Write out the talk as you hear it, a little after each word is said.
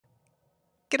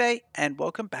G'day and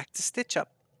welcome back to Stitch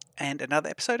Up and another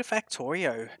episode of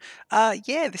Factorio.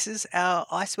 Yeah, this is our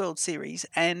IceWorld series,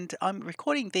 and I'm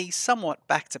recording these somewhat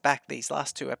back to back, these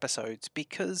last two episodes,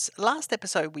 because last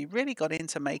episode we really got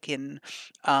into making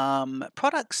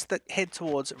products that head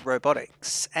towards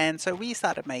robotics. And so we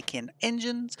started making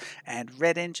engines and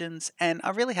red engines, and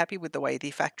I'm really happy with the way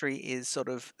the factory is sort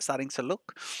of starting to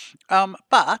look.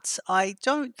 But I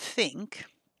don't think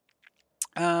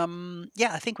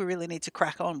yeah, I think we really need to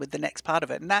crack on with the next part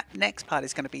of it. And that next part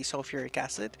is going to be sulfuric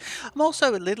acid. I'm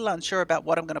also a little unsure about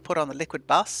what I'm going to put on the liquid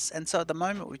bus. And so at the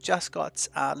moment, we've just got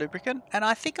lubricant. And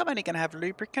I think I'm only going to have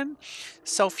lubricant,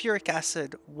 sulfuric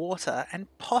acid, water, and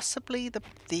possibly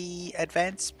the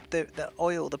advanced, the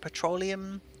oil, the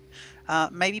petroleum.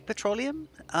 Maybe petroleum,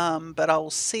 but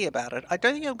I'll see about it. I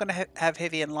don't think I'm going to have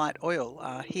heavy and light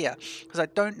oil here because I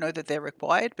don't know that they're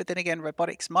required, but then again,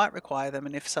 robotics might require them,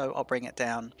 and if so, I'll bring it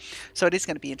down. So it is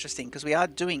going to be interesting because we are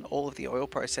doing all of the oil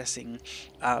processing,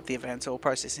 the advanced oil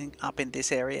processing up in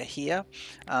this area here,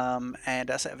 and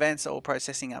so advanced oil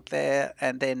processing up there,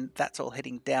 and then that's all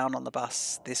heading down on the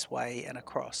bus this way and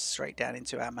across straight down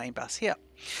into our main bus here.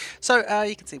 So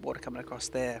you can see water coming across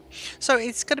there. So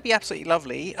it's going to be absolutely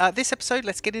lovely. This episode,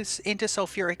 let's get into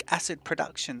sulfuric acid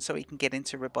production so we can get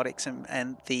into robotics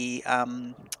and the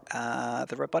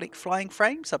robotic flying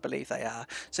frames, I believe they are.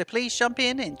 So please jump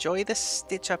in, enjoy the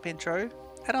Stitch Up intro,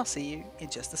 and I'll see you in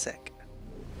just a sec.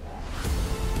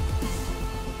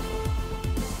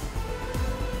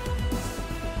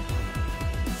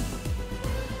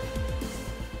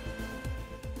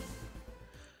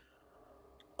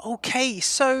 Okay,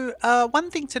 so one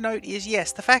thing to note is,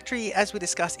 yes, the factory, as we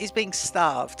discussed, is being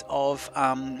starved of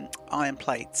iron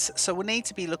plates. So we'll need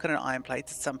to be looking at iron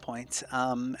plates at some point,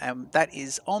 and that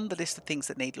is on the list of things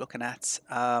that need looking at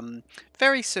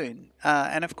very soon.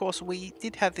 And of course, we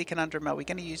did have the conundrum, are we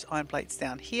going to use iron plates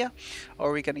down here,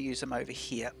 or are we going to use them over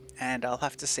here? And I'll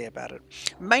have to see about it.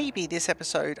 Maybe this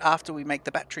episode, after we make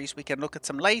the batteries, we can look at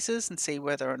some lasers and see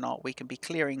whether or not we can be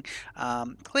clearing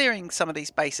some of these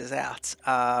bases out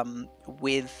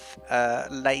with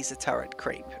laser turret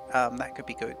creep. That could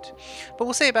be good. But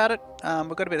we'll see about it.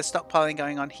 We've got a bit of stockpiling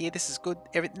going on here. This is good.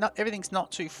 Everything's not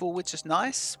too full, which is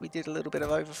nice. We did a little bit of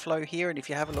overflow here, and if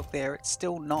you have a look there, it's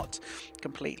still not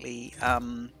completely...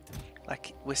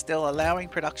 like we're still allowing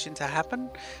production to happen,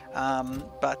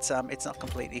 but it's not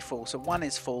completely full. So 1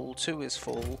 is full, 2 is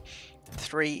full,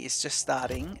 3 is just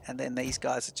starting, and then these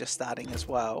guys are just starting as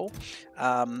well.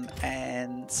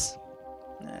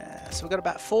 So we've got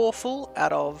about 4 full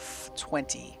out of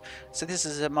 20. So this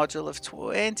is a module of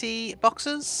 20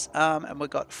 boxes, and we've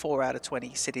got 4 out of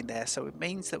 20 sitting there. So it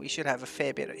means that we should have a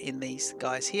fair bit in these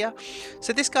guys here.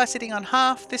 So this guy's sitting on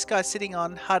half, this guy's sitting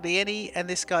on hardly any, and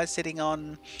this guy's sitting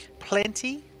on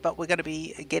plenty. But we're going to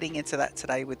be getting into that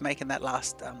today with making that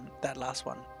last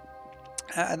one,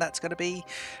 and that's going to be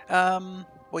well,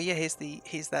 yeah.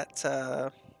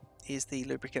 Here's the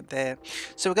lubricant there.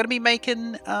 So we're going to be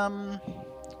making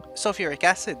sulfuric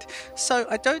acid. So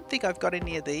I don't think I've got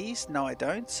any of these. No, I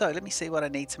don't. So let me see what I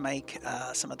need to make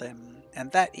some of them.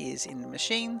 And that is in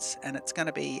machines, and it's going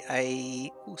to be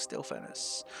a steel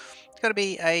furnace. It's going to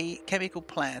be a chemical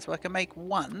plant. So I can make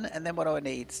 1, and then what do I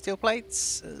need? Steel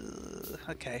plates?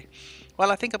 Okay.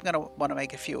 Well, I think I'm going to want to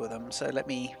make a few of them. So let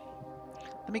me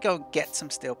go and get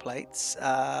some steel plates.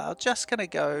 I'm just going to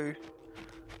go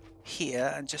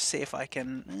here and just see if I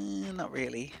can... not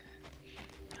really.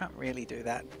 Can't really do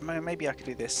that. Maybe I could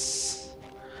do this.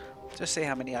 Just see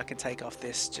how many I can take off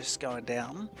this just going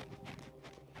down.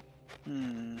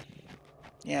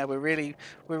 Yeah, we're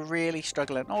really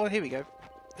struggling. Oh, here we go.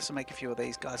 This will make a few of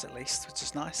these guys at least, which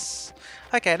is nice.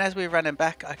 Okay, and as we're running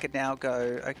back, I could now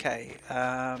go, okay,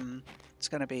 it's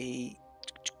going to be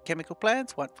chemical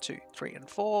plants, 1, 2, 3, and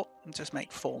 4, and just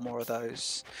make 4 more of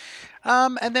those.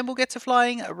 And then we'll get to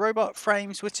flying robot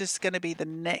frames, which is going to be the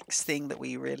next thing that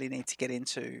we really need to get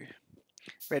into.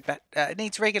 It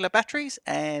needs regular batteries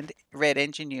and red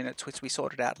engine units, which we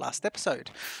sorted out last episode.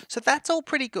 So that's all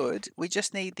pretty good. We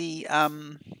just need the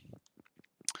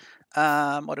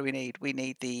what do we need? We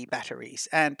need the batteries,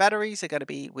 and batteries are going to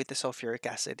be with the sulfuric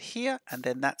acid here, and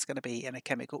then that's going to be in a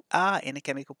chemical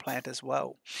plant as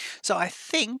well. So I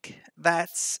think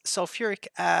that's sulfuric.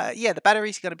 Yeah, the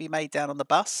batteries are going to be made down on the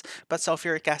bus, but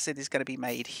sulfuric acid is going to be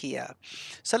made here.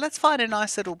 So let's find a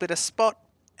nice little bit of spot,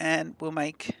 and we'll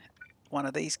make one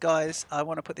of these guys. I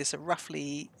want to put this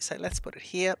roughly. So let's put it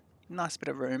here. Nice bit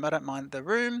of room. I don't mind the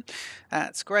room.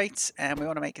 That's great. And we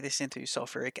want to make this into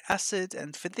sulfuric acid.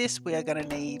 And for this, we are going to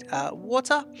need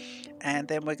water. And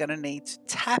then we're going to need to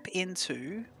tap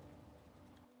into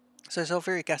So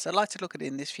sulfuric acid, I'd like to look at it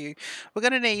in this view. We're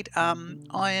going to need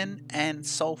iron and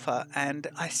sulfur, and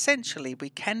essentially we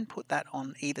can put that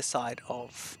on either side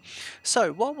of.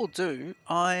 So what we'll do,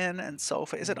 iron and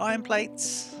sulfur, is it iron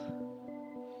plates?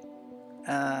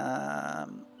 Yeah,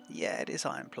 it is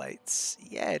iron plates.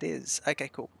 Yeah, it is. Okay,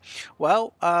 cool.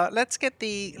 Well, let's get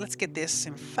this.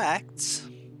 In fact,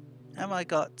 have I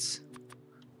got?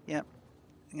 Yep.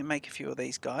 You can make a few of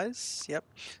these guys. Yep.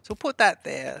 So we'll put that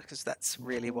there because that's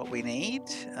really what we need.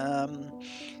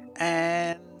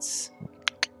 And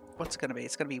what's it going to be?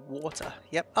 It's going to be water.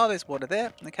 Yep. Oh, there's water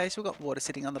there. Okay, so we've got water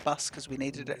sitting on the bus because we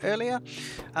needed it earlier.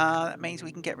 That means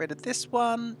we can get rid of this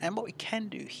one. And what we can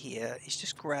do here is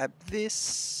just grab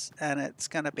this, and it's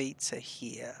going to be to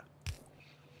here.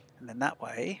 And then that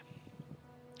way,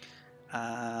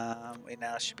 we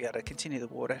now should be able to continue the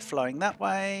water flowing that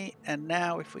way. And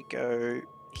now if we go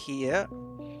here,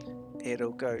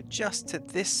 it'll go just to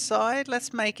this side.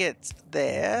 Let's make it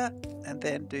there and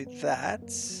then do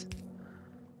that,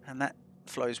 and that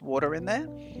flows water in there.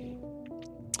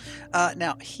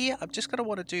 Now here I'm just going to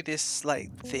want to do this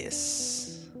like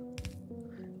this,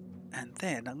 and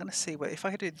then I'm going to see where if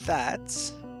I can do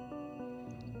that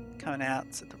coming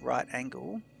out at the right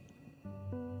angle.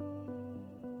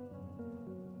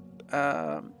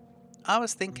 I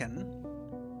was thinking,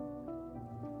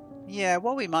 yeah,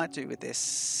 what we might do with this,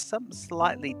 something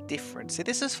slightly different. See,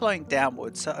 this is flowing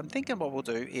downwards, so I'm thinking what we'll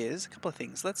do is a couple of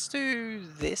things. Let's do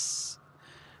this.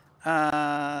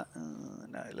 No,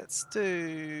 let's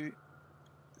do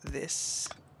this.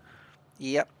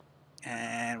 Yep.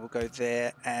 And we'll go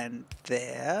there and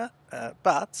there.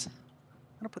 But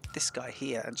I'm going to put this guy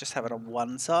here and just have it on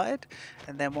one side.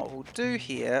 And then what we'll do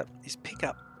here is pick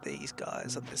up these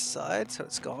guys on this side, so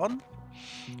it's gone.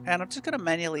 And I'm just going to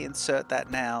manually insert that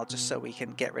now, just so we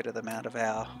can get rid of them out of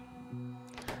our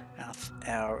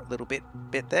little bit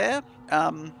there.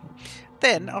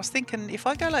 Then I was thinking, if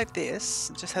I go like this,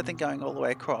 and just have them going all the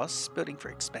way across, building for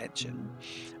expansion,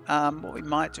 what we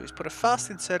might do is put a fast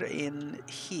inserter in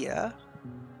here.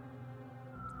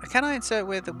 Can I insert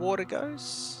where the water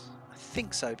goes? I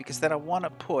think so, because then I want to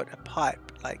put a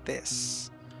pipe like this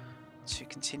to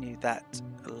continue that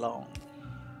along,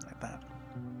 like that.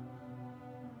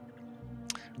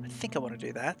 I think I want to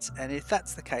do that, and if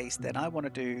that's the case, then I want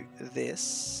to do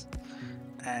this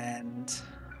and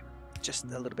just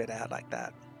a little bit out like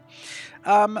that.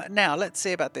 Now let's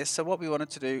see about this. So what we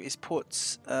wanted to do is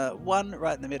put one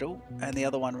right in the middle and the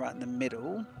other one right in the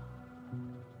middle.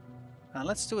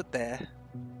 Let's do it there.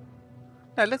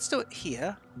 No, let's do it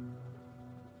here.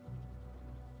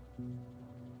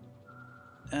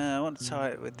 I want to tie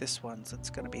it with this one, so it's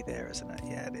going to be there, isn't it?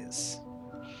 Yeah, it is.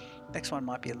 Next one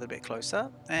might be a little bit closer,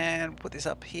 and put this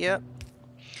up here,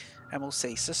 and we'll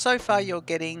see. So far you're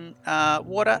getting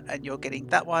water, and you're getting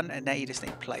that one, and now you just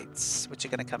need plates, which are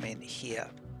going to come in here.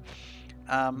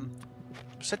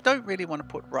 So don't really want to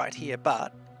put right here,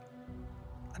 but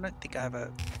I don't think I have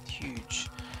a huge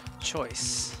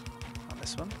choice on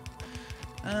this one.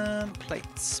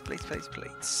 Plates. Do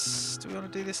we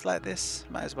want to do this like this?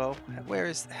 Might as well.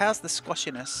 How's the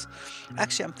squashiness?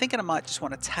 Actually, I'm thinking I might just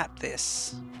want to tap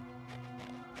this.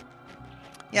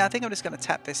 Yeah, I think I'm just going to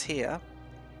tap this here,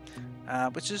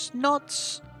 which is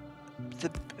not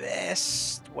the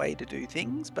best way to do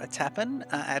things, but tapping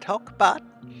ad hoc, but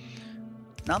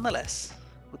nonetheless,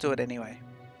 we'll do it anyway.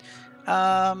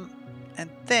 And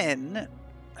then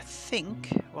I think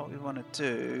what we want to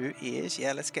do is,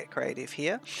 yeah, let's get creative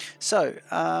here. So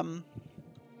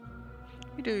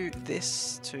we do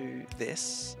this to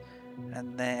this,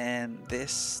 and then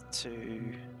this to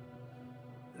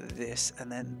this,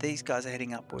 and then these guys are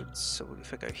heading upwards. So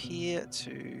if I go here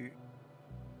to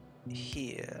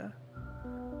here,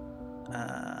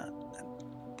 and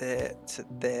there to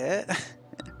there,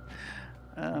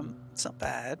 it's not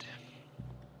bad.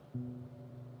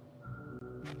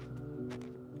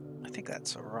 I think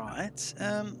that's all right.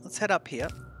 Let's head up here.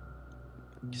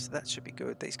 So that should be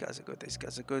good. These guys are good. These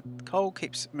guys are good. Coal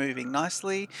keeps moving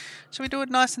nicely. Should we do it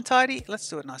nice and tidy? Let's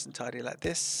do it nice and tidy like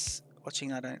this.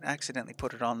 Watching I don't accidentally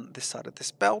put it on this side of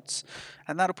this belt.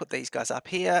 And that'll put these guys up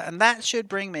here. And that should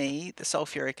bring me the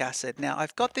sulfuric acid. Now,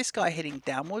 I've got this guy heading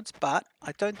downwards, but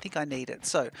I don't think I need it.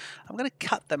 So I'm going to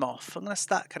cut them off. I'm going to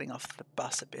start cutting off the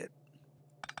bus a bit.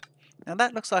 Now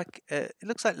that looks like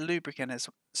lubricant has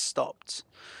stopped.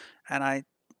 And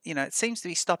it seems to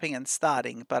be stopping and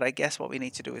starting, but I guess what we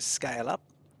need to do is scale up.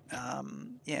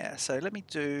 Yeah, so let me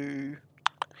do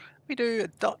a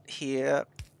dot here.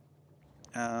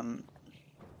 Yeah,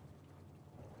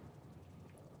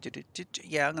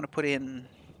 I'm going to put in,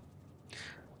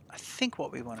 I think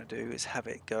what we want to do is have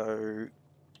it go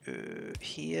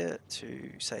here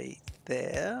to, say,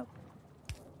 there.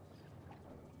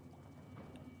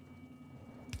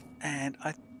 And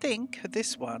I think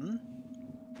this one,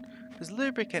 because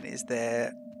lubricant is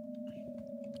there,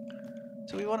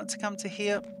 so we want it to come to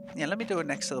here. Yeah, let me do it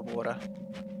next to the water.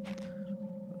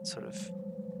 Sort of.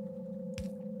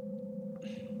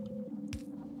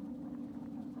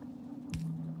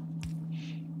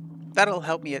 That'll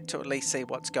help me to at least see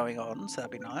what's going on, so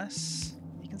that'll be nice.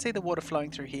 You can see the water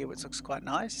flowing through here, which looks quite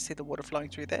nice. You see the water flowing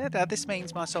through there. Now this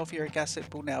means my sulfuric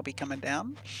acid will now be coming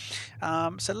down.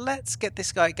 So let's get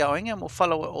this guy going and we'll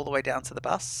follow it all the way down to the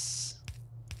bus.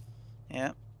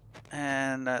 Yeah.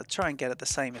 And try and get it the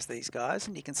same as these guys,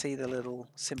 and you can see the little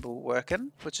symbol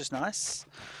working, which is nice.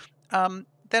 Then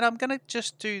I'm going to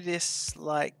just do this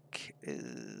like,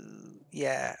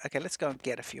 yeah, okay, let's go and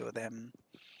get a few of them.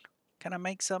 Can I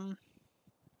make some?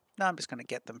 No, I'm just going to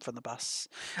get them from the bus.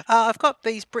 I've got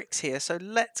these bricks here, so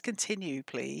let's continue,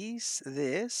 please.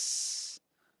 This.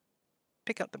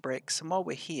 Pick up the bricks, and while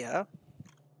we're here,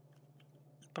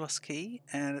 plus key,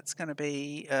 and it's going to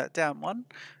be down one,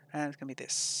 and it's going to be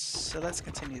this. So let's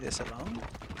continue this along.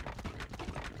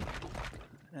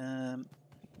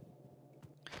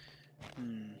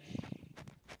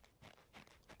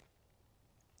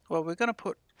 Well, we're going to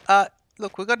put...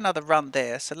 look, we've got another run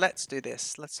there, so let's do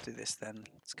this. Let's do this then.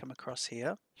 Let's come across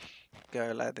here.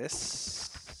 Go like this.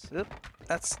 Oop,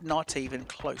 that's not even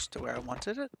close to where I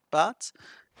wanted it, but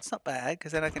it's not bad,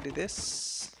 because then I can do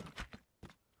this.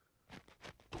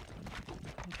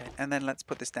 Okay, and then let's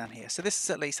put this down here. So this is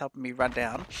at least helping me run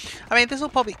down. I mean, this will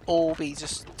probably all be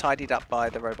just tidied up by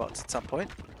the robots at some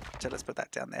point. So let's put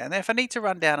that down there. And if I need to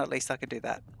run down, at least I can do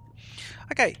that.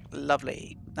 Okay,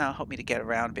 lovely. Now help me to get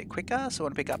around a bit quicker. So I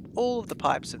want to pick up all of the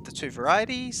pipes of the two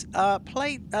varieties.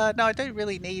 Plate. No, I don't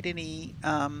really need any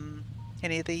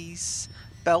of these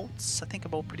belts. I think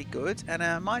I'm all pretty good. And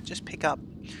I might just pick up,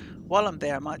 while I'm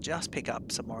there, I might just pick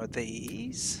up some more of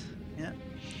these. Yeah.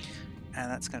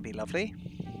 And that's going to be lovely.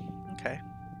 Okay.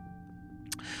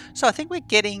 So I think we're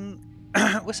getting,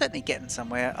 we're certainly getting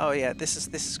somewhere. Oh yeah, this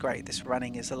is great. This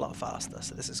running is a lot faster,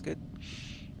 so this is good.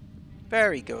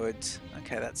 Very good.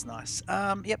 Okay, that's nice.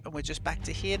 Yep, and we're just back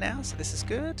to here now, so this is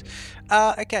good.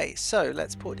 Okay, so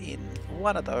let's put in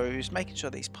one of those, making sure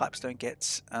these pipes don't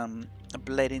get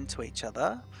bled into each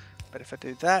other. But if I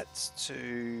do that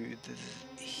to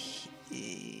the,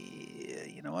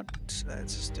 you know what?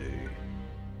 Let's just do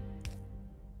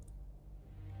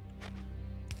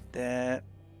there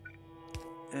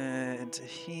into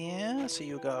here. So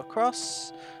you'll go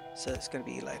across. So it's going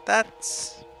to be like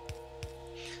that.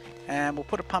 And we'll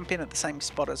put a pump in at the same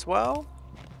spot as well.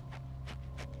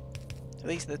 So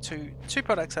these are the two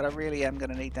products that I really am going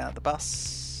to need down at the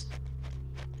bus.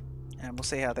 And we'll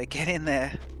see how they get in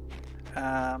there.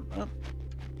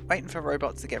 Waiting for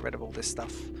robots to get rid of all this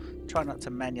stuff. Try not to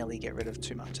manually get rid of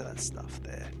too much of that stuff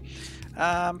there.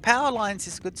 Power lines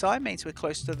is a good sign, means we're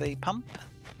close to the pump.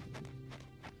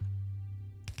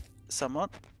 Somewhat.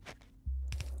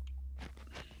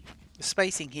 The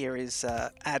spacing here is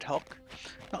ad hoc.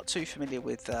 Not too familiar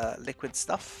with liquid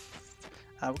stuff.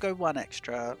 We'll go one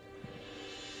extra.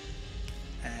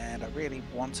 And I really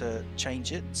want to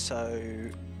change it so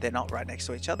they're not right next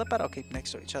to each other, but I'll keep them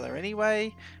next to each other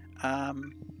anyway.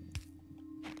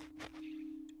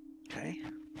 Okay.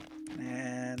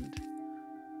 And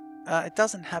it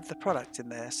doesn't have the product in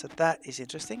there, so that is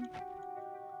interesting.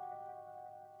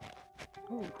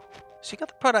 Ooh. So you got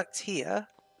the product here.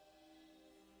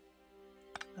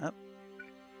 Oh.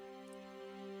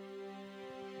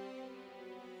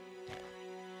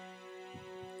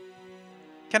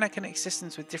 Can I connect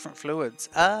systems with different fluids?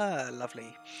 Ah,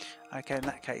 lovely. Okay, in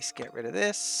that case, get rid of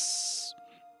this.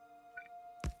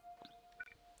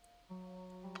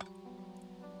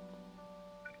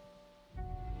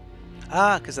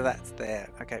 Ah, because of that's there.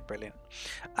 Okay, brilliant.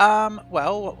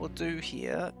 Well, what we'll do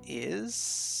here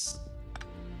is...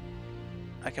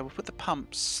 Okay, we'll put the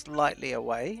pump slightly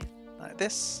away, like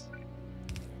this.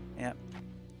 Yep.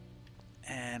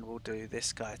 And we'll do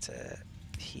this guy to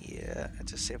here and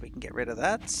just see if we can get rid of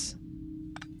that.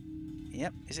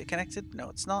 Yep, is it connected? No,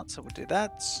 it's not, so we'll do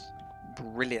that.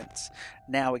 Brilliant.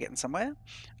 Now we're getting somewhere.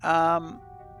 And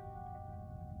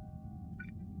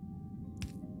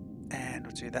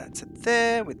we'll do that to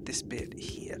there with this bit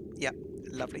here. Yep,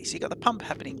 lovely. So you got the pump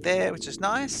happening there, which is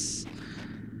nice.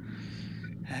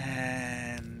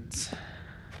 And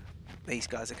these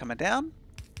guys are coming down.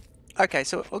 Okay,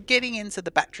 so we're getting into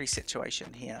the battery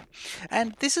situation here.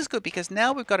 And this is good because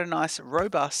now we've got a nice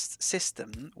robust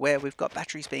system where we've got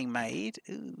batteries being made.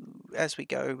 Ooh, as we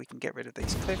go, we can get rid of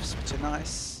these cliffs, which are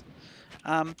nice.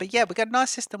 But yeah, we've got a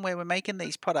nice system where we're making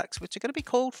these products which are going to be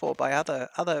called for by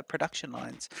other production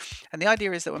lines. And the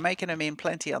idea is that we're making them in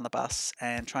plenty on the bus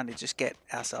and trying to just get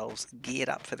ourselves geared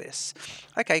up for this.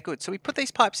 Okay, good. So we put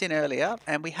these pipes in earlier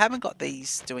and we haven't got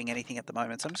these doing anything at the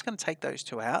moment. So I'm just going to take those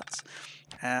two out.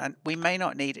 And we may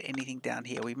not need anything down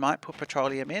here. We might put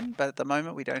petroleum in, but at the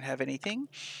moment we don't have anything.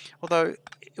 Although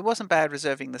it wasn't bad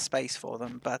reserving the space for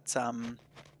them, but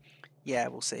yeah,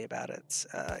 we'll see about it.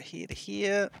 Here to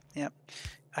here, yep.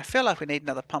 I feel like we need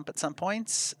another pump at some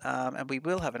points, and we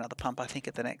will have another pump, I think,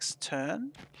 at the next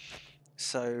turn.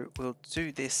 So we'll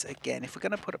do this again. If we're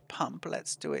going to put a pump,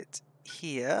 let's do it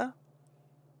here.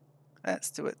 Let's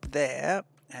do it there,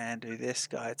 and do this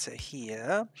guy to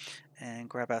here, and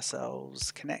grab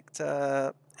ourselves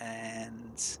connector,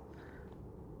 and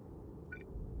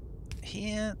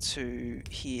here to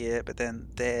here, but then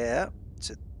there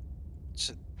to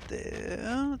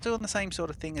there, doing the same sort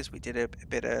of thing as we did a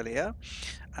bit earlier.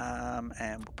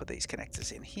 And we'll put these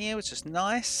connectors in here, which is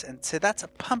nice, and so that's a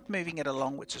pump moving it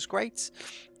along, which is great.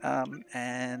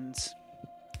 And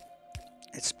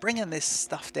it's bringing this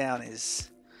stuff down is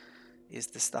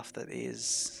the stuff that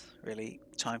is really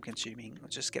time consuming. We'll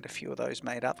just get a few of those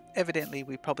made up. Evidently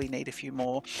we probably need a few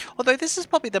more, although this is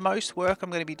probably the most work I'm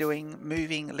going to be doing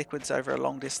moving liquids over a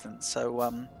long distance,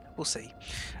 so we'll see.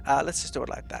 Let's just do it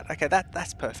like that. Okay,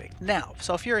 that's perfect. Now,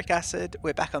 sulfuric acid,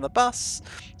 we're back on the bus.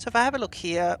 So if I have a look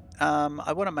here,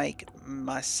 I want to make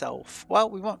myself,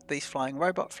 well, we want these flying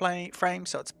robot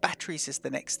frames, so it's batteries is the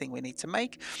next thing we need to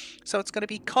make. So it's going to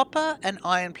be copper and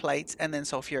iron plates and then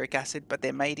sulfuric acid, but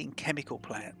they're made in chemical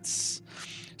plants.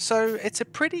 So it's a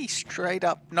pretty straight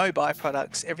up, no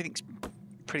byproducts, everything's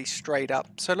pretty straight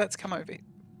up. So let's come over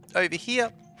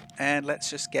here and let's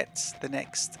just get the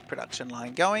next production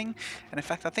line going. And in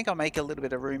fact, I think I'll make a little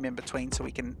bit of room in between so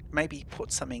we can maybe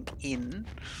put something in.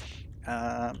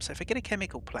 So if I get a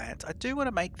chemical plant, I do want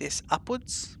to make this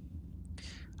upwards.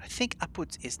 I think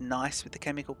upwards is nice with the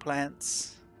chemical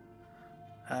plants.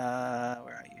 Where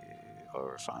are you? Oil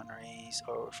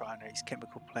refineries,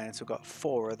 chemical plants. We've got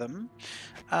 4 of them.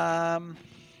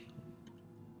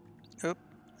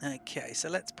 Okay, so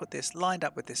let's put this lined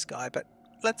up with this guy, but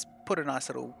let's put a nice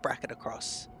little bracket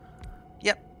across.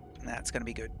 Yep, that's going to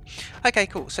be good. Okay,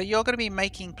 cool. So you're going to be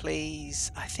making,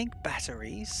 please, I think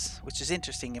batteries, which is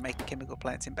interesting. You're making chemical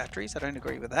plants in batteries. I don't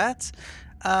agree with that.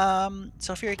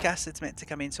 Sulfuric acid's meant to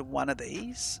come into one of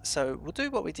these. So we'll do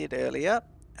what we did earlier.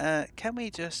 Can we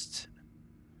just...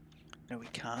 No, we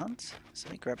can't. So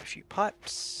let me grab a few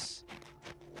pipes.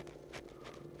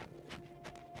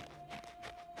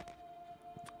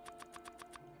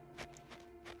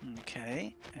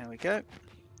 Okay, there we go.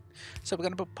 So we're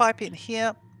going to put pipe in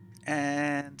here,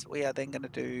 and we are then going to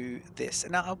do this.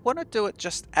 And now I want to do it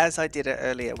just as I did it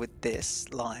earlier with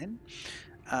this line.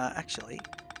 Actually,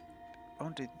 I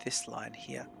want to do this line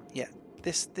here. Yeah,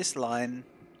 this line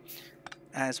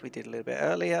as we did a little bit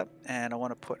earlier, and I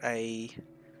want to put a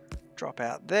drop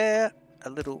out there, a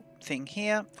little thing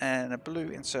here, and a blue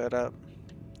inserter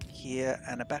here,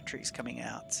 and a battery's coming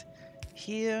out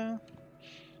here.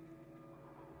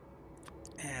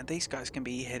 And these guys can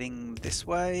be heading this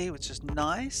way, which is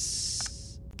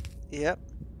nice. Yep.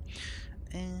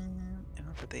 And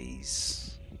I'll put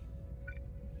these,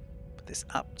 put this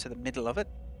up to the middle of it.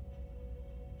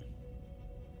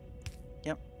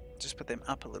 Yep. Just put them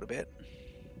up a little bit.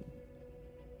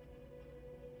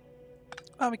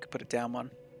 Oh, we could put a down one.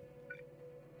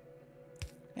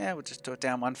 Yeah, we'll just do a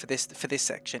down one for this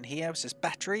section here, which is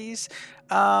batteries.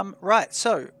 Right,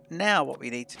 so now what we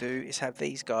need to do is have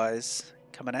these guys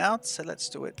coming out. So let's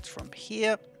do it from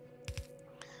here.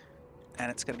 And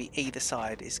it's going to be either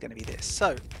side is going to be this.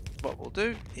 So what we'll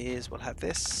do is we'll have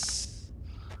this.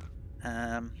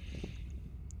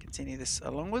 Continue this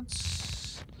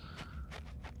alongwards.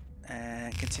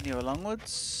 And continue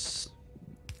alongwards.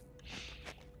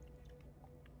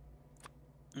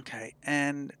 Okay,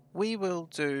 and we will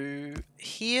do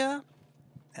here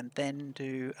and then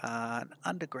do an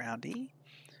undergroundy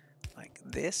like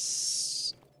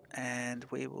this, and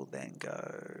we will then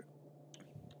go,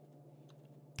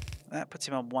 that puts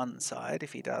him on one side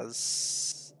if he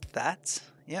does that.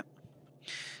 Yep.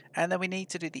 And then we need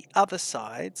to do the other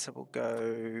side, so we'll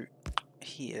go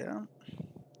here,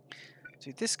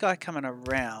 do this guy coming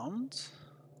around,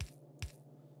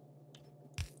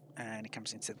 and he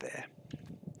comes into there.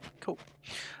 Cool.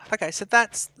 Okay, so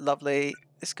that's lovely.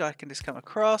 This guy can just come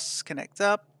across, connect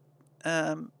up.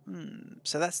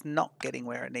 So that's not getting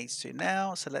where it needs to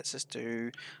now. So let's just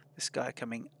do this guy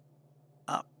coming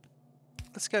up.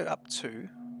 Let's go up 2.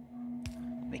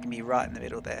 And it can be right in the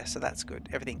middle there, so that's good.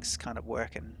 Everything's kind of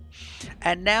working.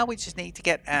 And now we just need to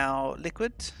get our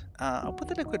liquid. I'll put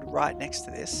the liquid right next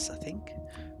to this, I think.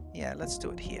 Yeah, let's do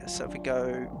it here. So if we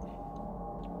go,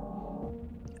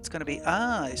 it's going to be,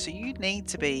 so you need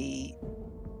to be,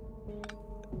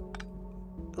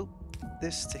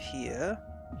 this to here,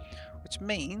 which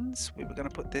means we were going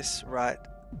to put this right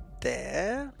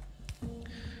there.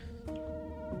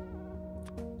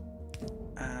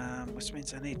 Which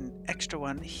means I need an extra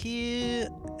one here,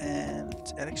 and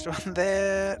an extra one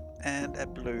there, and a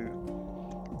blue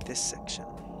this section,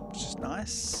 which is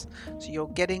nice. So you're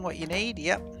getting what you need,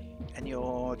 yep, and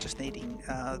you're just needing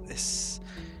this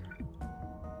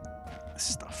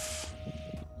stuff.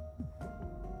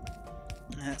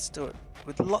 Let's do it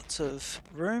with lots of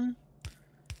room.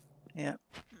 Yep.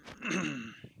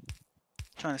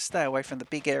 Trying to stay away from the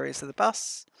big areas of the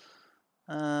bus.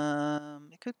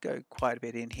 It could go quite a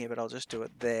bit in here, but I'll just do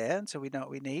it there, and so we know what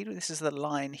we need. This is the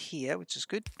line here, which is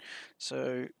good.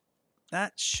 So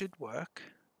that should work.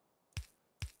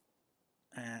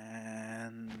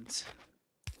 And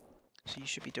so you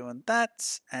should be doing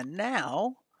that. And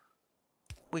now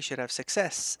we should have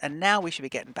success. And now we should be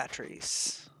getting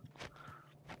batteries.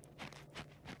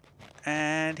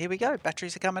 And here we go.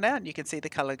 Batteries are coming out. And you can see the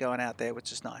color going out there,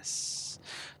 which is nice.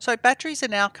 So batteries are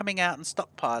now coming out and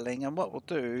stockpiling. And what we'll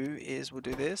do is we'll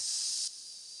do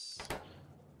this.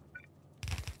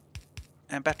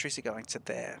 And batteries are going to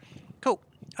there. Cool.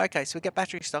 Okay, so we get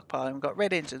battery stockpiling, we've got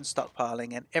red engine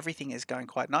stockpiling, and everything is going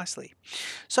quite nicely.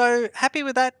 So happy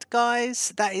with that,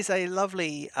 guys. That is a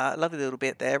lovely, lovely little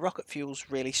bit there. Rocket fuel's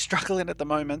really struggling at the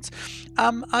moment.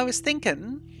 I was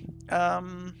thinking, I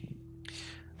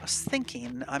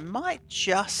might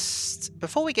just,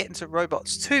 before we get into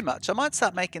robots too much, I might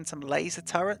start making some laser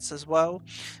turrets as well.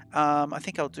 I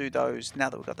think I'll do those now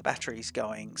that we've got the batteries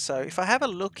going. So if I have a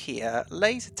look here,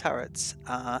 laser turrets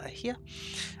are here.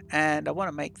 And I want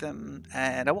to make them,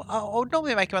 and I'll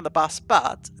normally make them on the bus,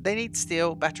 but they need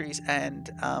steel batteries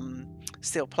and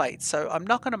steel plates. So I'm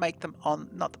not going to make them on,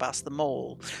 not the bus, the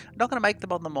mall. I'm not going to make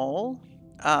them on the mall.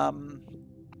 I'm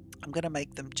going to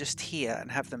make them just here and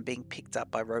have them being picked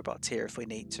up by robots here if we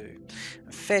need to,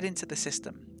 and fed into the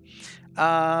system.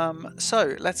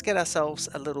 So let's get ourselves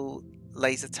a little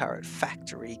laser turret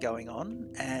factory going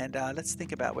on, and let's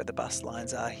think about where the bus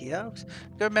lines are here.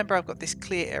 Remember, I've got this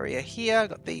clear area here, I've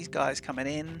got these guys coming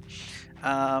in,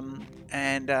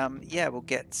 yeah, we'll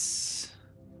get...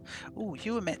 Oh,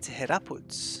 you were meant to head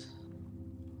upwards.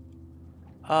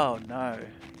 Oh no,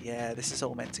 yeah, this is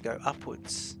all meant to go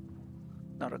upwards,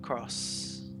 not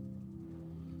across.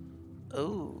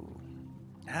 Oh,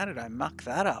 how did I muck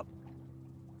that up?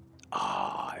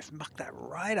 Oh, I've mucked that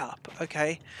right up.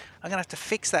 Okay, I'm gonna have to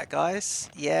fix that, guys.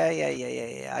 Yeah.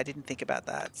 I didn't think about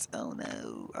that. Oh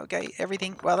no. Okay,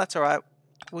 everything. Well, that's all right.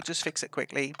 We'll just fix it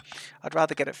quickly. I'd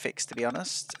rather get it fixed, to be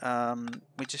honest.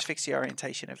 We just fix the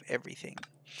orientation of everything.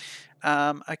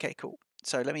 Okay, cool.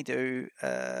 So let me do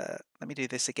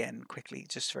this again quickly,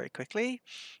 just very quickly.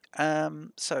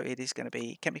 So it is going to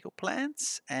be chemical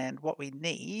plants, and what we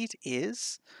need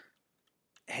is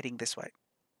heading this way.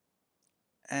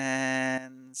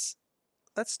 And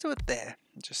let's do it there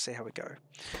and just see how we go.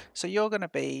 So you're going to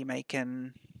be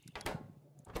making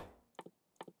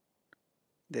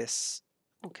this.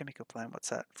 Oh, chemical plant, what's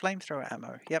that? Flamethrower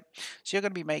ammo. Yep. So you're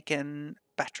going to be making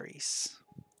batteries.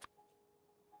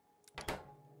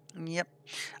 Yep.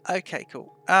 Okay,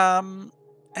 cool.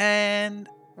 And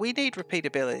we need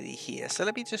repeatability here. So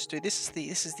let me just do this.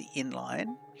 This is the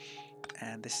inline.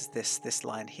 And this is this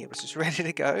line here, which is ready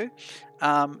to go.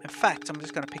 In fact, I'm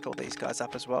just going to pick all these guys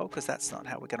up as well, because that's not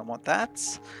how we're going to want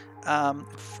that.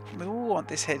 We will want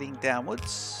this heading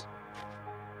downwards.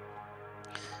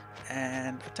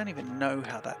 And I don't even know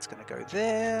how that's going to go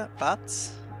there, but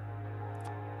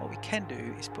what we can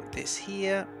do is put this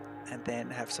here and then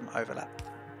have some overlap.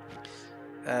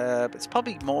 But it's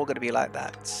probably more going to be like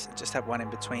that. Just have one in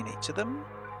between each of them.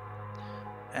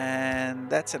 And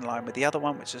that's in line with the other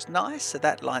one, which is nice, so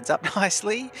that lines up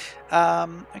nicely.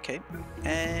 Okay,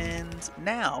 and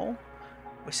now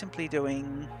we're simply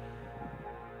doing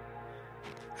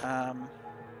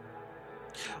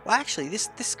well, actually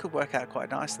this could work out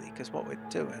quite nicely, because what we're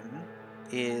doing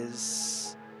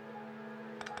is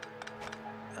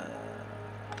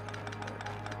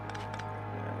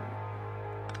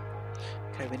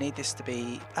okay, we need this to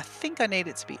be, I think I need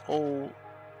it to be all,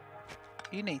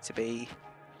 you need to be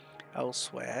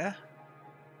elsewhere.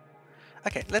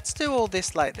 Okay, let's do all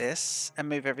this like this and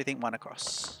move everything one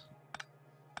across.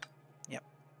 Yep.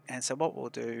 And so what we'll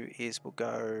do is we'll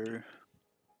go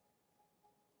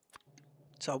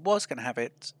So I was going to have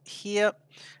it here,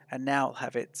 and now I'll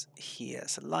have it here.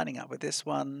 So lining up with this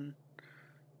one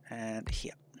and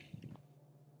here.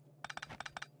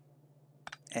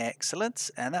 Excellent.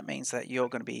 And that means that you're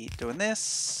going to be doing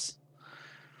this.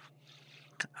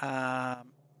 And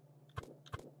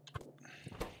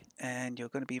you're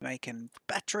going to be making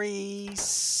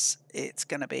batteries. It's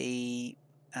going to be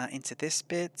into this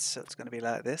bit, so it's going to be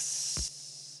like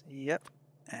this. Yep.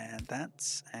 And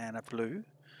that, and a blue.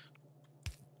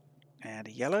 And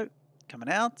a yellow coming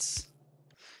out.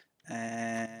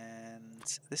 And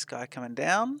this guy coming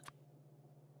down.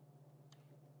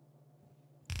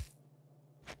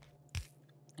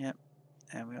 Yep.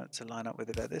 And we want to line up with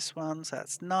about this one, so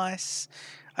that's nice.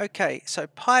 Okay, so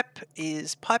pipe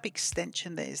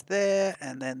extension that is there,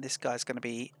 and then this guy's going to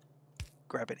be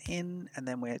grab it in, and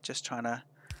then we're just trying to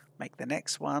make the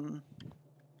next one.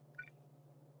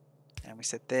 And we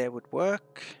said there would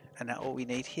work, and now all we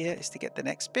need here is to get the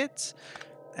next bit.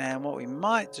 And what we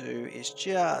might do is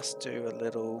just do a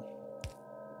little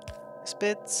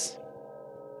bits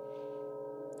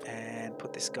and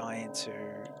put this guy into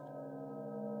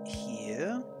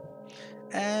here,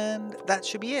 and that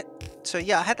should be it. So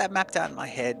yeah, I had that mapped out in my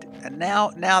head, and now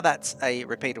that's a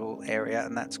repeatable area,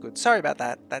 and that's good. Sorry about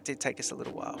that. That did take us a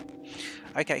little while.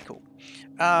 Okay, cool.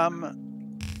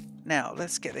 Now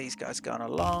let's get these guys going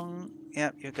along.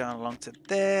 Yep, you're going along to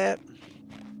there.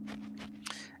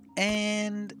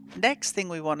 And next thing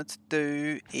we wanted to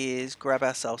do is grab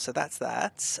ourselves, so that's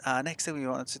that. Next thing we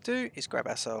wanted to do is grab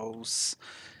ourselves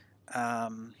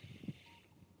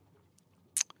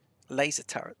laser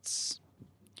turrets.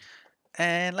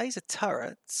 And laser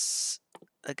turrets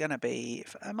are going to be,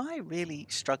 am I really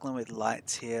struggling with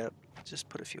lights here? Just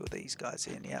put a few of these guys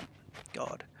in, yeah.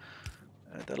 God.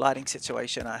 The lighting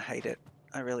situation, I hate it.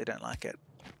 I really don't like it.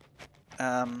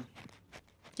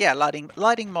 Yeah,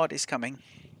 lighting mod is coming.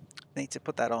 Need to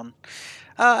put that on.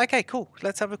 Okay, cool.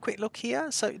 Let's have a quick look here.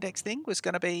 So next thing was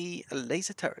going to be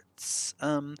laser turrets.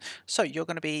 So you're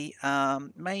going to be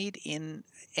made in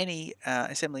any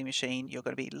assembly machine. You're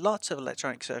going to be lots of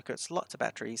electronic circuits, lots of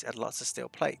batteries, and lots of steel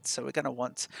plates. So we're going to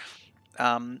want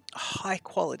high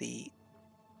quality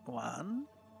one.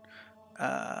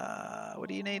 What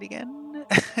do you need again?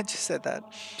 I just said that.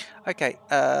 Okay,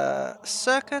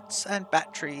 circuits and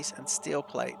batteries and steel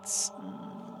plates.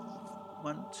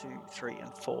 1, 2, 3,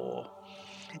 and 4.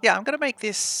 Yeah, I'm going to make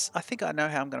this. I think I know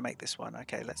how I'm going to make this one.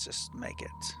 Okay, let's just make it.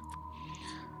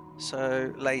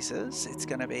 So lasers, it's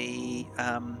going to be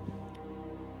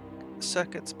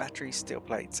circuits, batteries, steel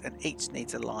plates, and each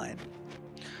needs a line.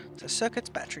 So circuits,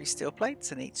 batteries, steel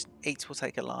plates, and each will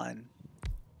take a line.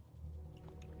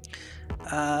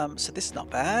 So this is not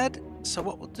bad. So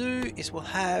what we'll do is we'll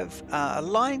have a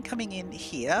line coming in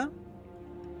here,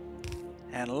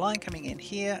 and a line coming in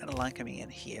here, and a line coming in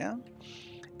here.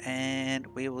 And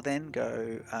we will then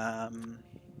go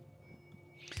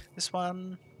this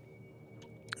one.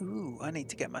 Ooh, I need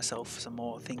to get myself some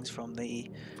more things from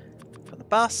the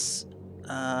bus. Do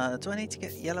I need to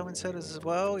get yellow inserters as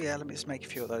well? Yeah, let me just make a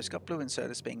few of those. Got blue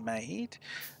inserters being made.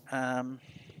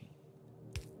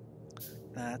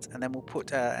 That, and then we'll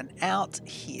put an out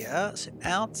here, so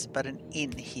out, but an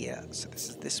in here. So this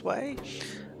is this way.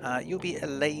 You'll be a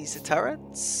laser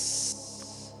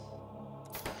turrets.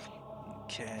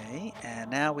 Okay, and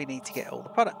now we need to get all the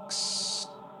products.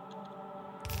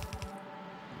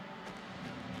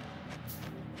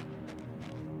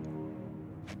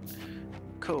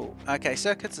 Cool. Okay,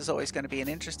 circuits is always going to be an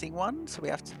interesting one, so we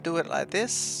have to do it like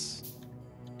this.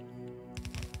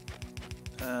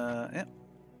 Yep.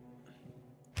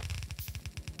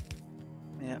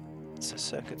 Yep. So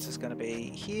circuits is going to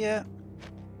be here.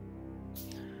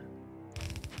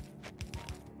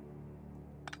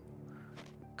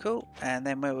 Cool. And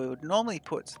then where we would normally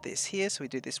put this here, so we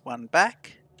do this one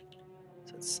back.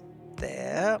 So it's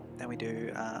there. Then we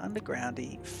do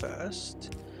undergroundy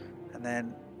first, and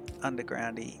then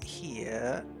undergroundy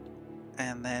here,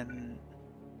 and then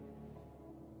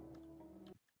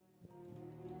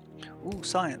ooh,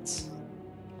 science.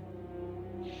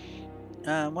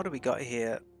 What do we got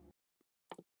here?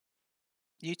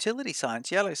 Utility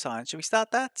science, yellow science. Should we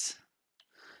start that?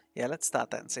 Yeah, let's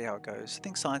start that and see how it goes. I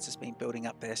think science has been building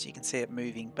up there, so you can see it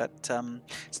moving, but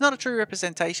it's not a true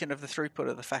representation of the throughput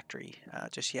of the factory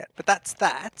just yet. But that's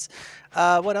that.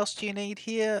 What else do you need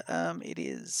here? It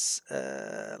is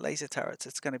laser turrets.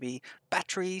 It's going to be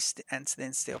batteries and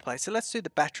then steel plates. So let's do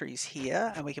the batteries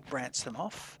here, and we can branch them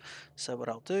off. So what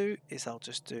I'll do is I'll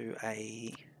just do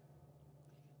a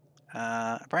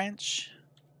branch.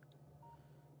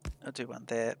 I'll do one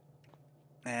there.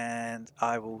 And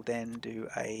I will then do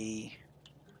a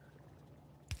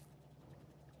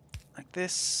like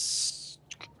this.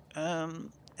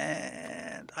 And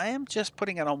I am just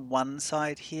putting it on one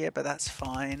side here, but that's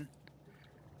fine.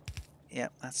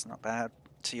 Yep, that's not bad.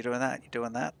 So you're doing that, you're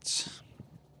doing that.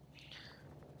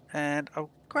 And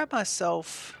I'll grab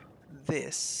myself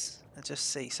this and just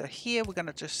see. So here we're going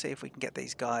to just see if we can get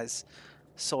these guys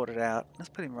sorted out. Let's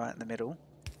put him right in the middle.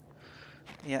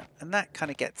 Yeah, and that kind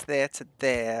of gets there to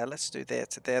there. Let's do there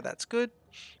to there. That's good.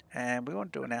 And we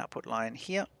want to do an output line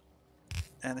here.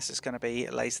 And this is going to be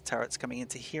laser turrets coming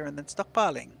into here and then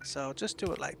stockpiling. So I'll just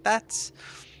do it like that.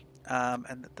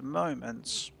 And at the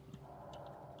moment,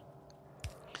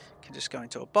 can just go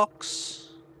into a box.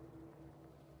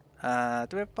 Do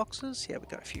we have boxes? Yeah, we've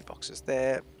got a few boxes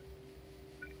there.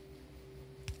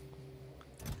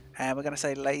 And we're going to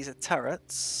say laser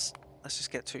turrets. Let's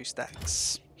just get 2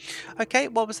 stacks. Okay,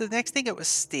 what was the next thing? It was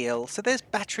steel. So there's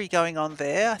battery going on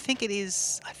there. I think we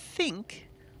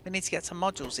need to get some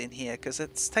modules in here because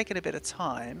it's taken a bit of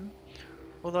time.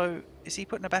 Although, is he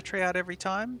putting a battery out every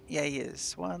time? Yeah, he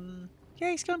is. One.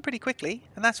 Yeah, he's going pretty quickly.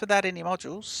 And that's without any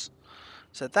modules.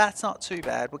 So that's not too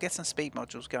bad. We'll get some speed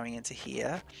modules going into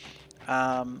here.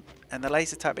 And the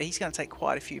laser type, but he's going to take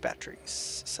quite a few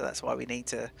batteries, so that's why we need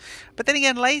to. But then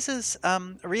again, lasers,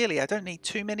 really, I don't need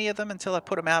too many of them until I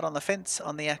put them out on the fence,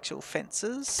 on the actual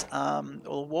fences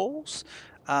or walls.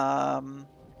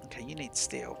 Okay, you need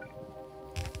steel.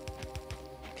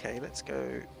 Okay, let's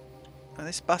go. Oh,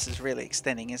 this bus is really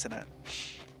extending, isn't it?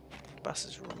 The bus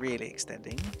is really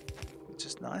extending, which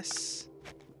is nice.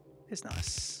 It's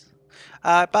nice.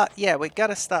 But yeah, we've got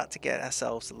to start to get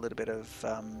ourselves a little bit of.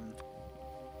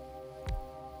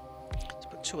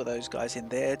 2 of those guys in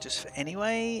there just for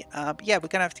anyway. But yeah, we're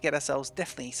gonna have to get ourselves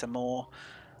definitely some more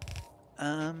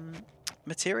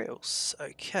materials.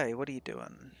 Okay, what are you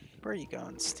doing? Where are you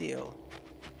going? Steel.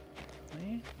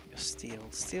 You're steel,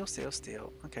 steel, steel,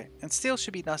 steel. Okay, and steel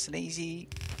should be nice and easy.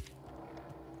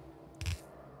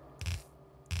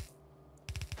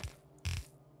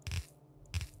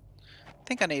 I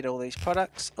think I need all these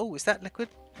products. Oh, is that liquid?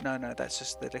 No, no, that's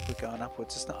just the liquid going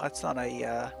upwards. It's not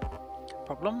a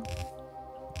problem.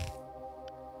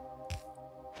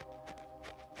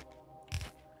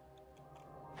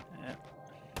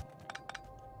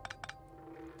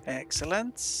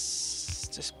 Excellent.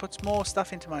 Just puts more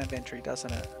stuff into my inventory,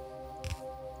 doesn't it?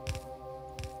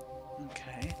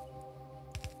 Okay.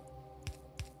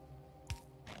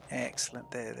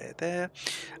 Excellent. There.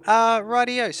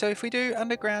 Rightio. So if we do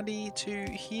undergroundy to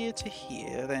here,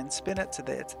 then spin it to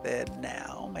there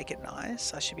now. Make it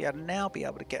nice. I should be able to now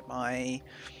get my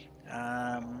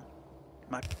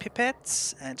my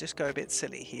pipettes and just go a bit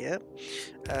silly here,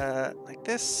 like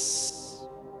this.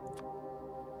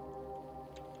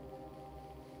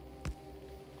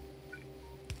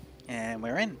 And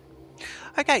we're in.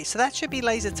 Okay, so that should be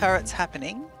laser turrets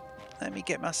happening. Let me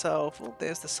get myself. Oh,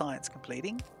 there's the science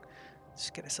completing.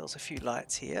 Just get ourselves a few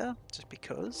lights here, just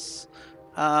because.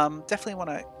 Definitely want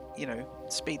to,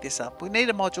 speed this up. We need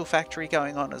a module factory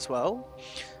going on as well.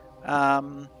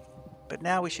 But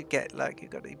now we should get, you've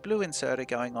got the blue inserter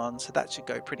going on, so that should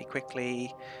go pretty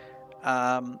quickly.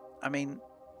 And we'll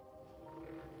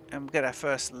get our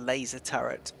first laser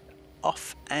turret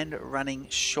off and running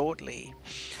shortly.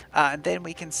 And then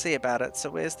we can see about it.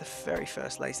 So where's the very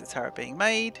first laser turret being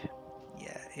made?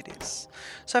 Yeah, it is.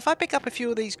 So if I pick up a few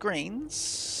of these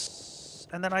greens,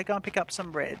 and then I go and pick up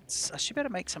some reds, I should better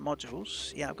make some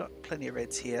modules. Yeah, I've got plenty of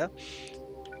reds here.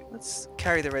 Let's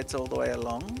carry the reds all the way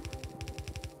along.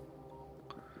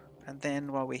 And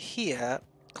then while we're here,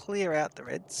 clear out the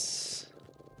reds.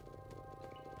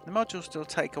 The modules still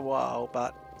take a while,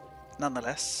 but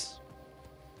nonetheless.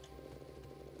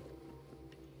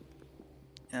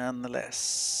 And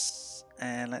let's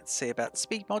see about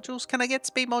speed modules. Can I get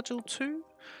speed module 2?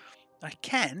 I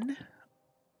can.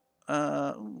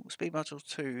 Speed module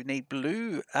 2 need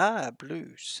blue.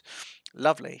 Blues.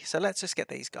 Lovely. So let's just get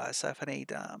these guys. So if I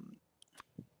need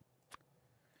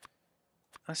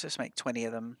let's just make 20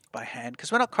 of them by hand,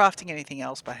 because we're not crafting anything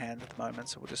else by hand at the moment,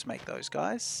 so we'll just make those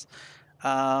guys.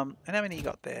 And how many you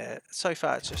got there? So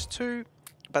far it's just 2,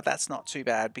 but that's not too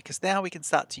bad, because now we can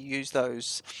start to use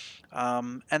those,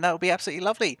 and that will be absolutely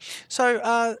lovely.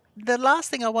 So the last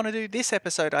thing I want to do this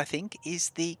episode, I think,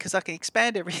 is because I can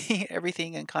expand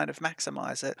everything and kind of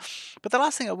maximize it. But the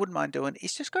last thing I wouldn't mind doing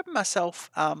is just grabbing myself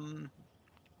part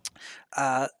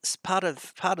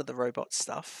of the robot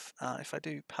stuff. If I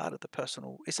do part of the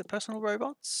personal, is it personal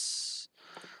robots?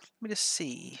 Let me just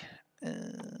see.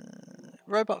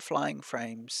 Robot flying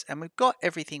frames, and we've got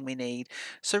everything we need.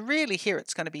 So really here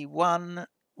it's going to be 1,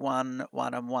 1,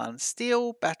 1 and 1.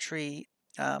 Steel, battery,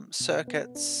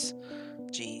 circuits,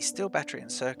 Gee, steel battery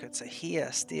and circuits are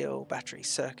here. Steel battery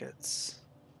circuits.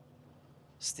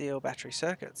 Steel battery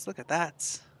circuits. Look at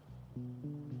that.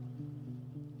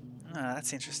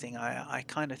 That's interesting. I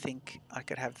kind of think I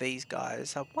could have these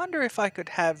guys. I wonder if I could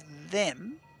have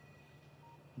them.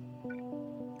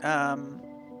 Yeah,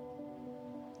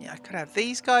 I could have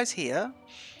these guys here,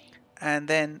 and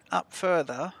then up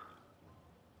further.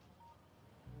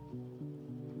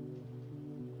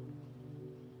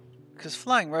 Because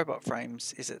flying robot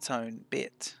frames is its own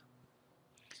bit.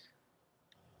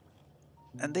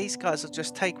 And these guys will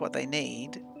just take what they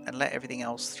need and let everything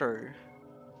else through.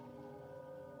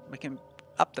 We can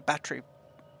up the battery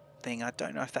thing. I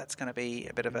don't know if that's going to be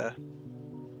a bit of a...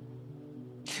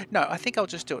 No, I think I'll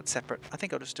just do it separate. I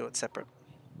think I'll just do it separate.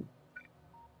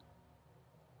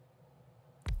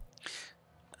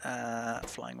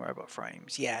 Flying robot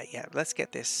frames. Yeah, let's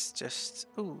get this. Just...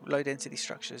 Ooh, low density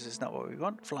structures is not what we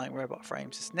want. Flying robot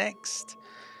frames is next.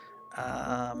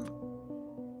 And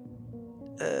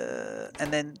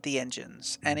then the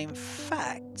engines. And in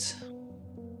fact...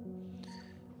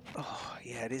 Oh,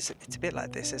 yeah, it is. It's a bit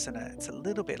like this, isn't it? It's a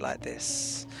little bit like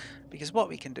this. Because what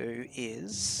we can do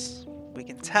is... We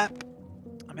can tap...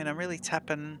 I mean, I'm really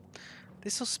tapping...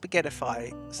 This will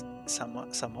spaghettify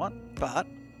somewhat, but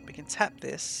we can tap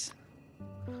this.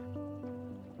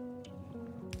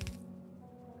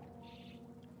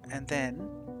 And then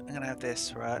I'm going to have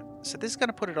this, right? So this is going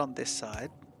to put it on this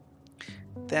side.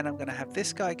 Then I'm going to have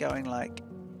this guy going like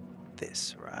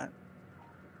this, right?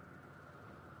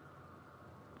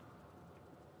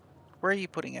 Where are you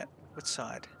putting it? Which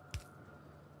side?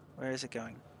 Where is it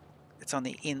going? It's on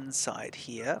the inside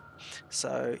here.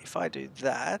 So if I do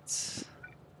that,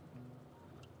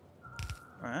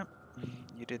 right,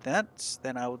 you do that,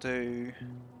 then I will do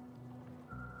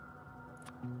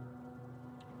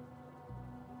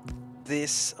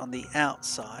this on the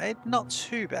outside. Not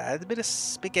too bad. A bit of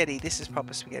spaghetti. This is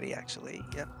proper spaghetti, actually.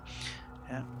 Yep.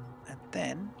 Yeah. And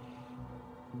then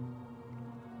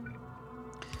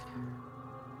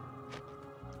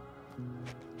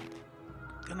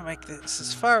gonna make this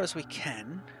as far as we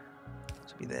can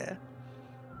to be there.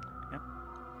 Yep.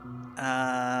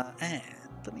 And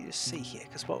let me just see here,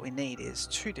 because what we need is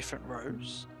two different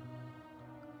rows.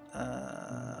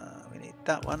 We need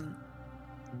that one,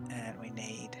 and we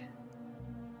need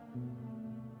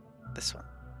this one.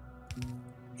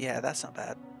 Yeah, that's not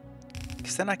bad,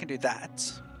 because then I can do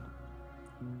that.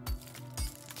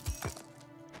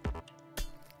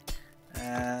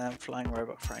 Flying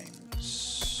robot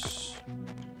frames.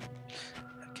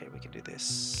 Okay, we can do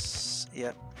this.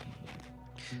 Yep.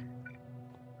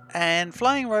 And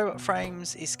flying robot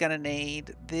frames is going to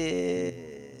need the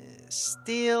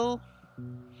steel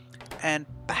and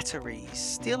batteries.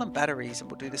 Steel and batteries, and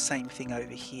we'll do the same thing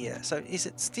over here. So is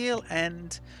it steel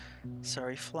and...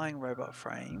 Sorry, flying robot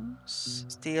frames.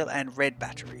 Steel and red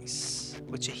batteries,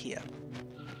 which are here.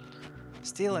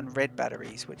 Steel and red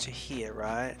batteries, which are here,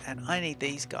 right? And I need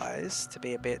these guys to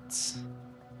be a bit...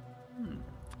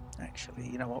 Actually,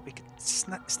 you know what? We could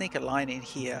sneak a line in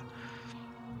here.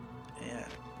 Yeah.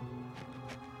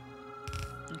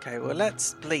 Okay, well,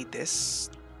 let's bleed this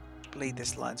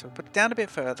line. So we'll put it down a bit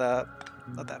further,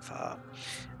 not that far.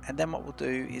 And then what we'll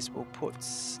do is we'll put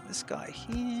this guy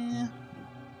here.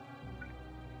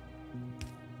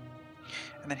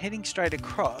 And then heading straight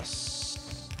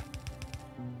across.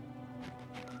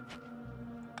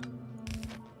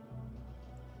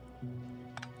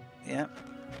 Yeah.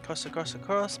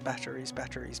 Across, batteries.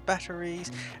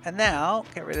 And now,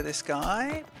 get rid of this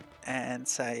guy and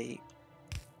say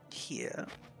here.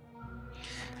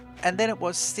 And then it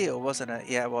was steel, wasn't it?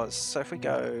 Yeah, it was. So if we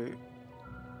go...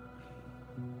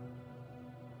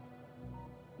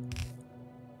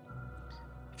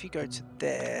 If you go to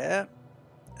there,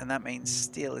 and that means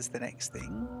steel is the next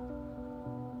thing.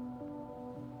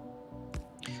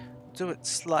 Do it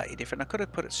slightly different. I could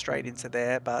have put it straight into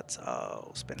there, but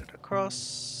I'll spin it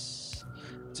across.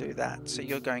 Do that. So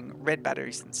you're going red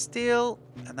batteries and steel,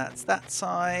 and that's that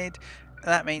side. And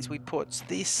that means we put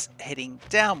this heading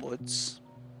downwards.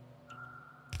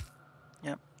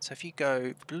 Yep. So if you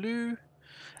go blue,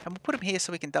 and we'll put them here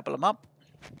so we can double them up.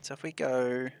 So if we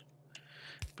go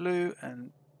blue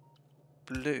and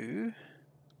blue,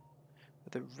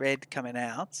 with the red coming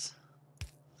out.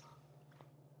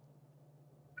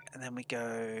 And then we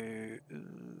go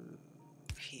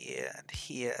here and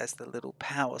here as the little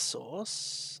power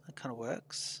source. That kind of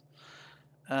works.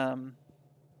 And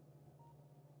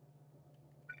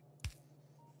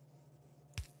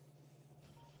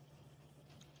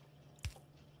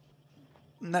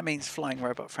that means flying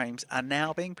robot frames are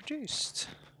now being produced.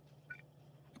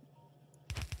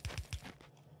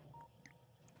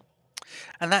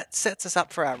 And that sets us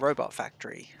up for our robot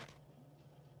factory.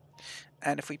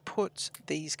 And if we put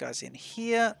these guys in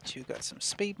here, you've got some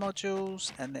speed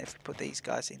modules. And then if we put these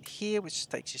guys in here, which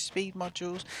takes your speed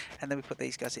modules, and then we put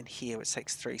these guys in here, which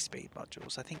takes 3 speed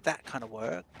modules. I think that kind of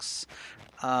works.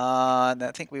 And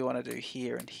I think we want to do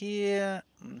here and here.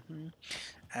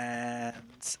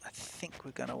 And I think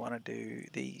we're going to want to do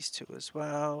these two as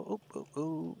well.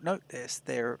 No, there's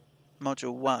their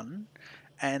module 1.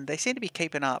 And they seem to be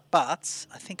keeping up, but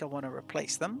I think I want to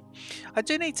replace them. I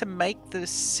do need to make the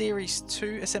Series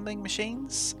 2 assembling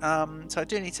machines, so I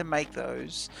do need to make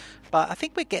those. But I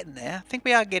think we're getting there. I think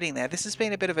we are getting there. This has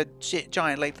been a bit of a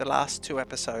giant leap the last 2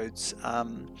 episodes.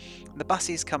 The bus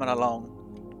is coming along.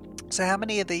 So how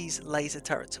many of these laser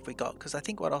turrets have we got? Because I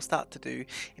think what I'll start to do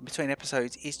in between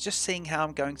episodes is just seeing how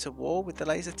I'm going to war with the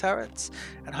laser turrets,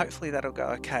 and hopefully that'll go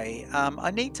okay.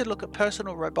 I need to look at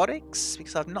personal robotics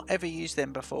because I've not ever used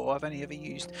them before. I've only ever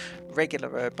used regular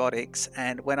robotics,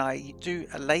 and when I do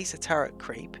a laser turret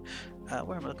creep,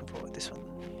 where am I looking for? This one.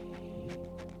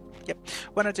 Yep.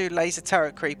 When I do laser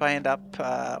turret creep, I end up,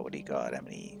 what do you got? How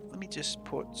many? Let me just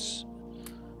put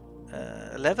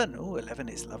 11. Oh, 11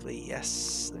 is lovely.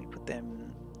 Yes. Let me put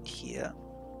them here.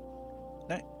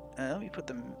 No. Let me put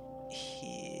them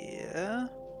here.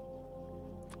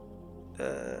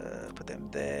 Put them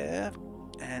there.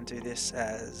 And do this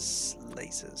as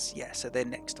lasers. Yeah, so they're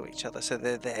next to each other. So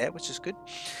they're there, which is good.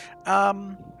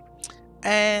 And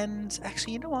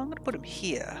actually, you know what? I'm going to put them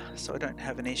here so I don't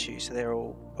have an issue. So they're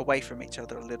all away from each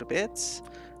other a little bit.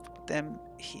 Put them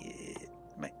here.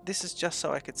 This is just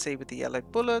so I could see with the yellow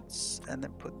bullets, and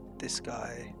then put this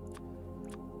guy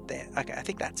there. Okay, I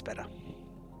think that's better.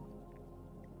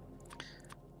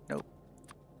 Nope.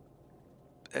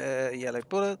 Yellow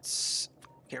bullets.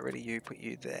 Get rid of you. Put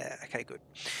you there. Okay, good.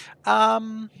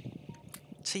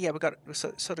 So yeah, we've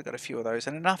sort of got a few of those,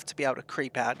 and enough to be able to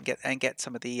creep out and get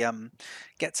some of the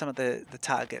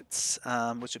targets,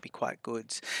 which would be quite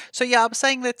good. So yeah, I'm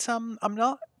saying that I'm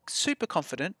not super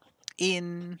confident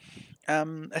in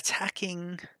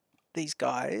attacking these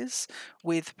guys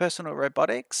with personal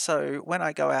robotics. So when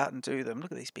I go out and do them,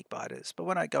 look at these big biters, but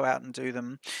when I go out and do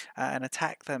them and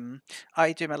attack them,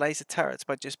 I do my laser turrets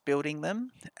by just building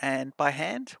them and by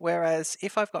hand. Whereas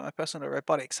if I've got my personal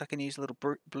robotics, I can use a little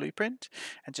blueprint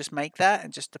and just make that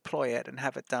and just deploy it and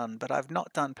have it done. But I've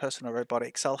not done personal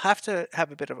robotics, so I'll have to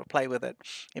have a bit of a play with it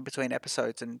in between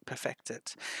episodes and perfect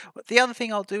it. The other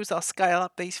thing I'll do is I'll scale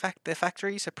up their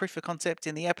factories, a proof of concept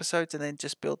in the episodes, and then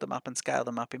just build them up and scale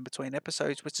them up in between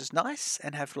episodes, which is nice,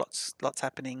 and have lots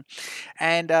happening.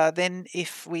 And then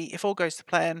if all goes to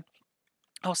plan,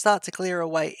 I'll start to clear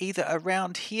away either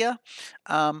around here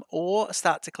or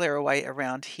start to clear away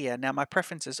around here. Now my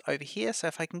preference is over here, so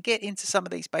if I can get into some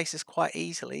of these bases quite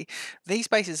easily, these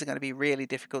bases are going to be really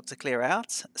difficult to clear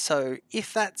out. So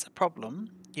if that's a problem,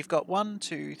 you've got 1,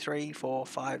 2, 3, 4,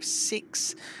 5,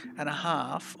 6 and a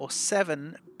half or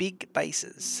 7 big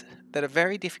bases that are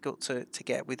very difficult to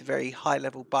get with very high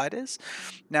level biters.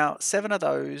 Now 7 of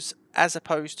those, as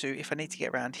opposed to if I need to get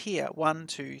around here, 1,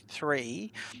 2,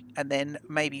 3, and then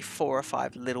maybe 4 or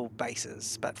 5 little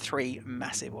bases, but 3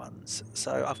 massive ones.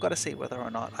 So I've got to see whether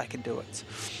or not I can do it.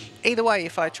 Either way,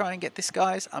 if I try and get this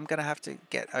guys, I'm going to have to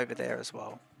get over there as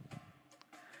well.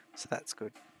 So that's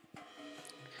good.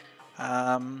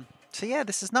 So yeah,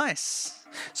 this is nice.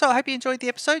 So I hope you enjoyed the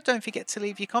episode. Don't forget to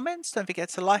leave your comments. Don't forget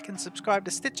to like and subscribe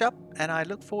to Stitch Up. And I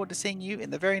look forward to seeing you in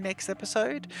the very next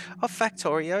episode of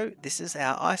Factorio. This is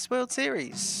our IceWorld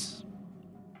series.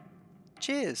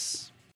 Cheers.